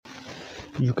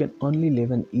You can only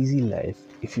live an easy life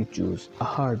if you choose a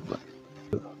hard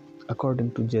one.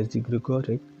 According to Jesse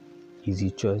Gregoric, easy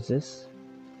choices,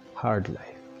 hard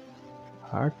life.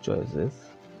 Hard choices,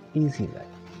 easy life.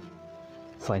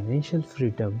 Financial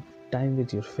freedom, time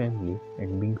with your family,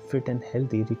 and being fit and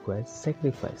healthy requires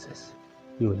sacrifices.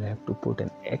 You will have to put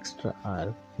an extra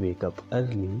hour, wake up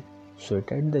early,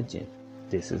 sweat at the gym.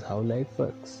 This is how life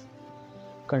works.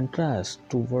 Contrast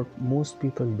to what most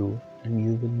people do, and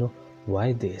you will know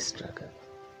why they struggle.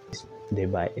 They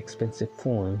buy expensive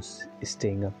phones,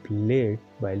 staying up late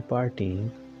while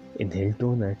partying, inhale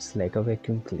donuts like a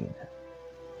vacuum cleaner.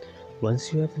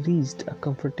 Once you have reached a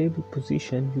comfortable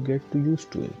position, you get too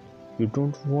used to it. You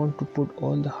don't want to put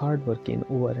all the hard work in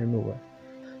over and over.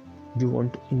 You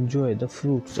want to enjoy the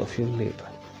fruits of your labor.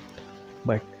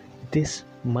 But this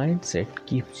mindset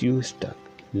keeps you stuck.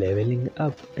 Leveling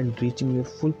up and reaching your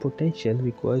full potential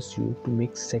requires you to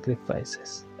make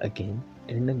sacrifices again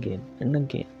and again and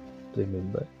again.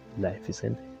 Remember, life is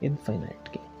an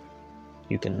infinite game.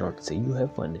 You cannot say you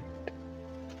have won it.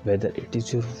 Whether it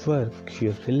is your work,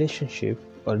 your relationship,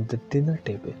 or the dinner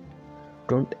table,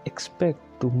 don't expect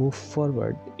to move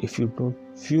forward if you don't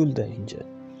fuel the engine.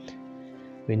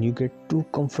 When you get too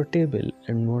comfortable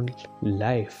and want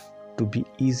life to be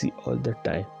easy all the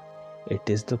time, it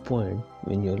is the point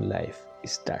when your life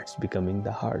starts becoming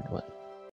the hard one.